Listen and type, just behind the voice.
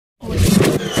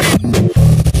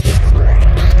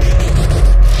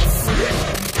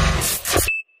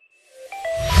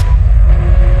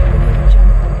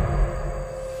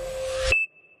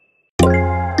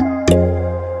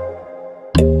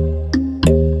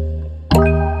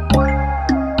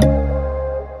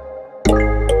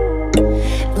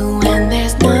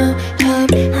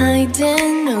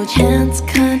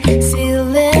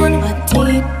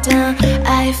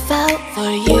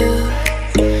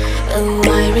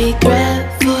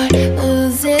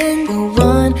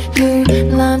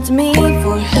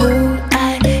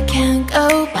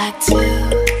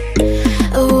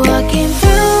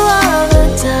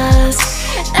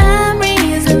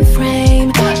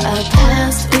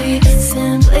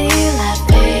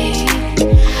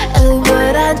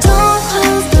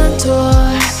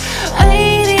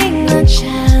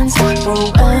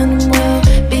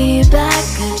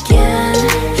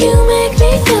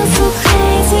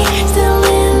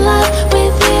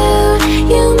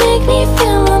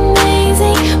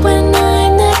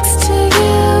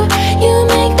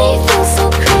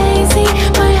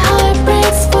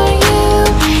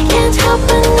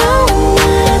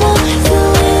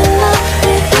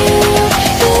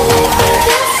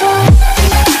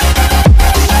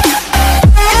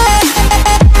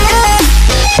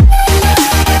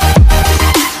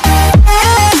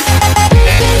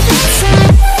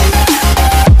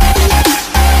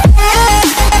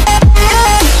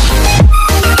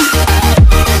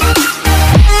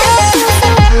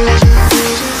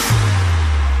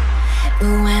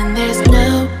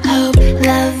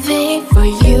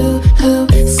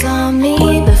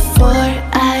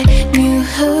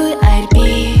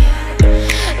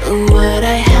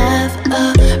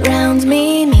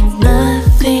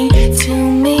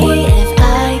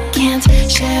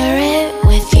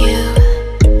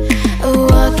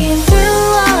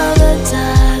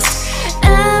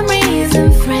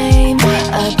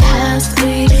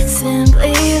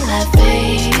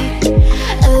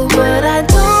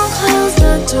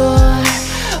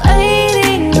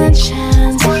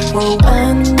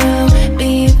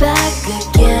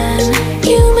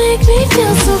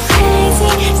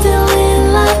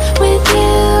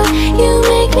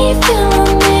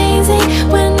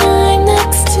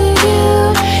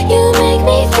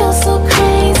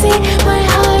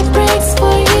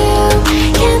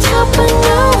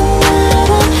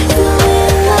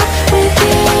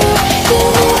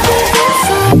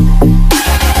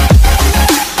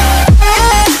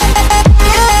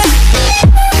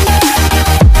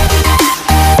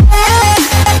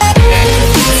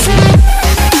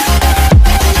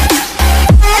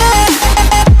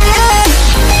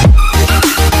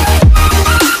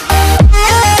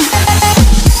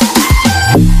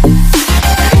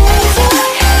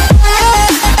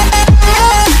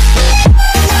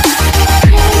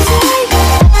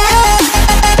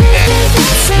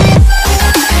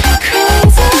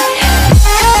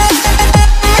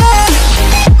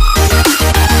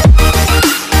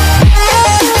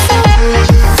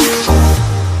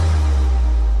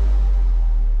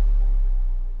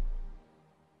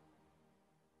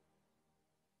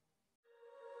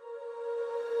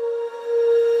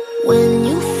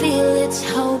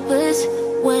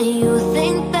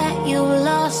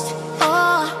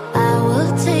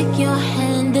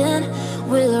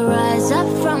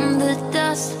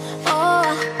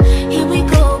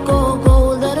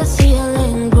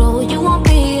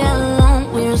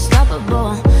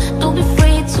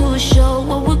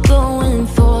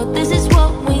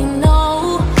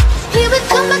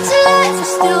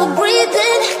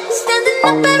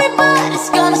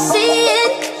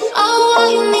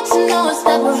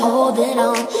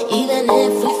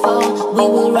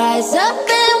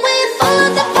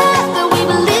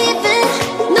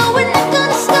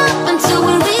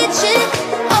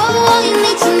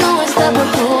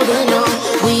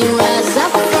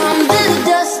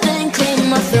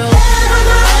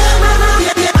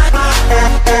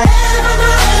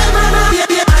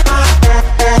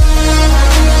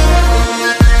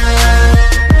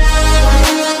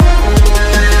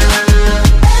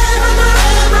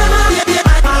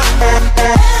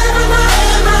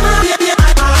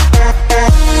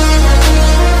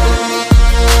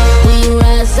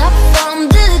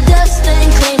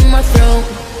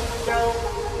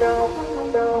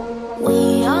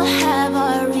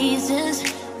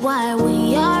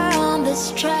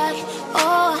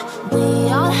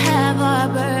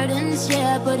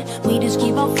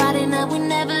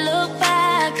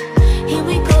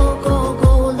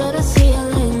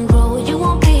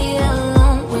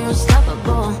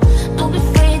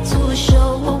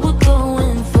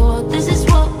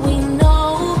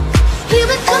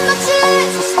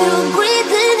Still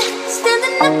breathing.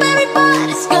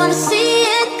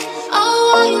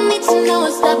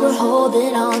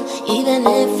 holding on. Even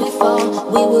if we fall,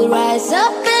 we will rise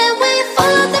up and we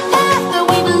follow the path that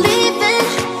we believe in.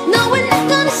 No, we're not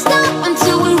gonna stop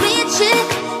until we reach it.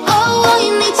 Oh, all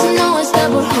you need to know is that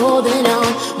we're holding on.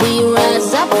 We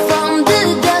rise up from the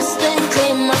dust and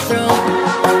claim our throne.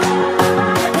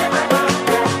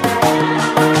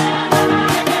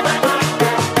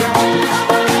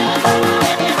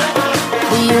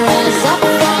 We rise up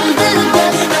from the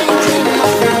dust and claim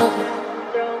our throne.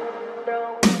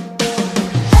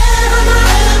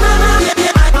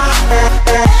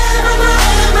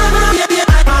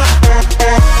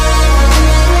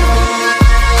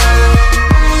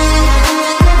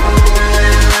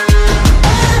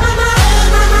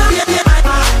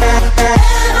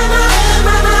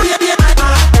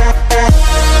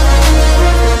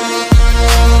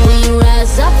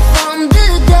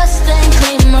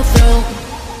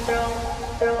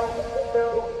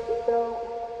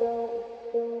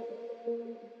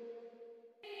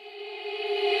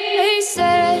 They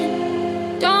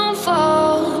said, don't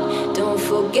fall. Don't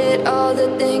forget all the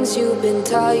things you've been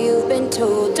taught, you've been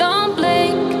told. Don't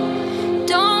blink,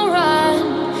 don't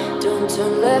run. Don't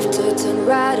turn left or turn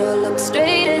right or look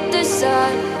straight at the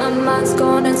sun. My mind's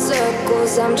going in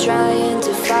circles, I'm trying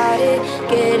to fight it.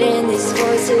 Getting these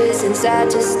voices inside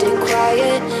to stay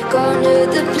quiet. Going to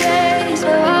the place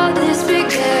where all this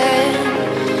began.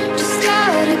 Just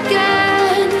start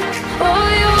again. Oh,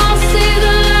 you won't see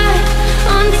the light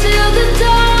until the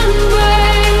dawn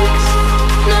breaks.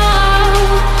 No,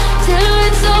 till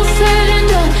it's all said and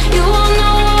done, you won't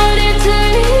know what it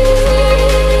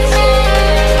takes.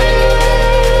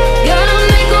 Gotta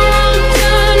make a wrong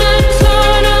turn and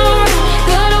turn around.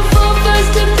 Gotta fall fast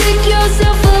to pick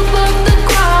yourself up off the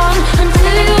ground.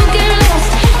 Until you get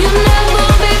lost, you'll never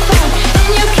be found.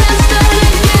 And you can't start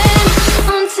again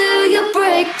until you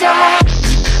break down.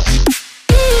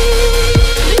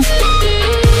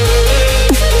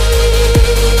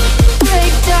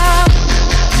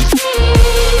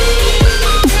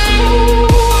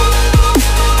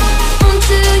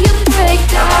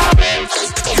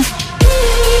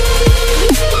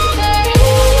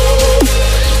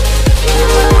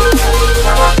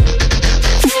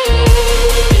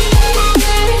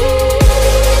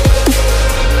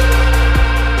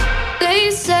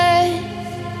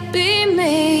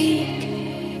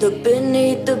 Look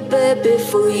beneath the bed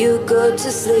before you go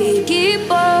to sleep. Keep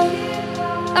on,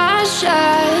 I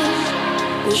shine.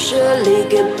 You'll surely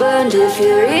get burned if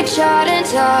you reach out and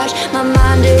touch. My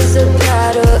mind is a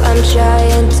battle, I'm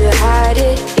trying to hide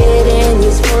it. Getting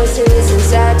these voices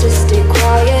inside to stay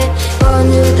quiet. Going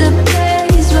to the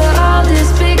place where all this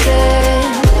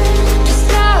began. Just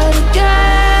start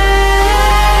again.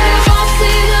 You won't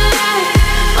see the light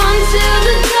until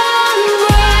the dawn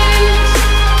breaks.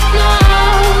 No,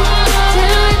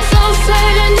 till it's all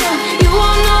said and done, you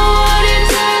won't know what it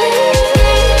takes.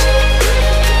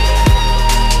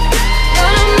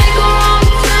 Gotta make a wrong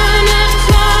turn and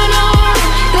turn around.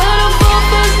 Gotta fall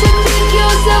first to pick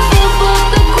yourself up.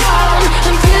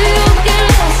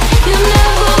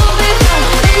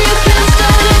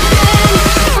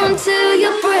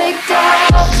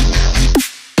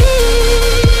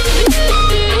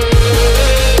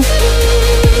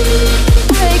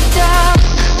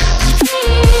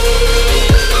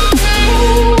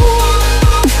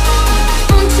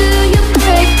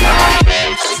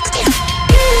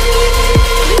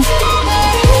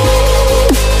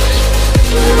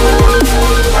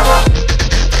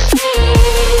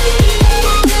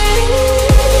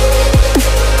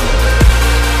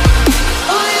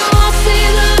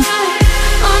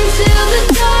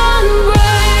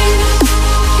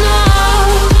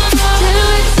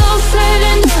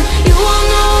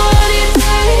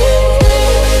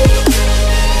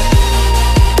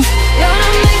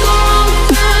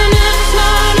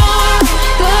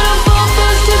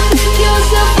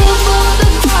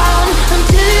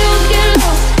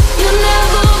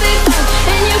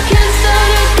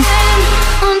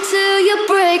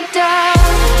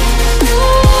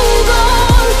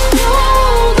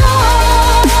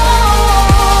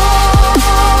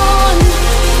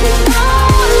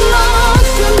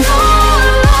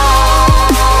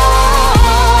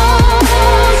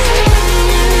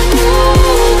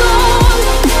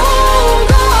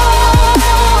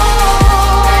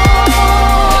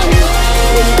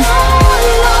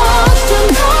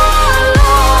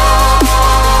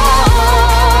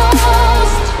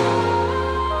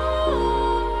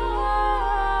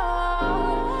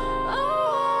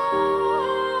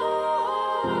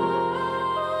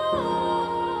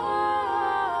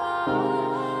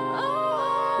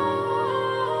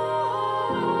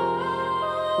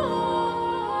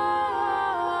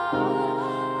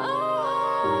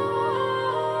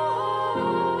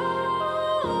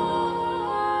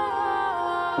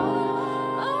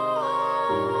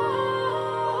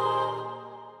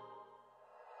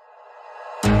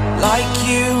 like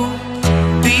you.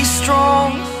 Be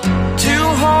strong to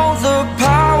hold the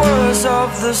powers of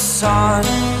the sun.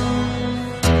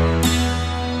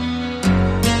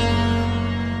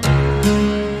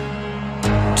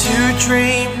 To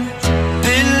dream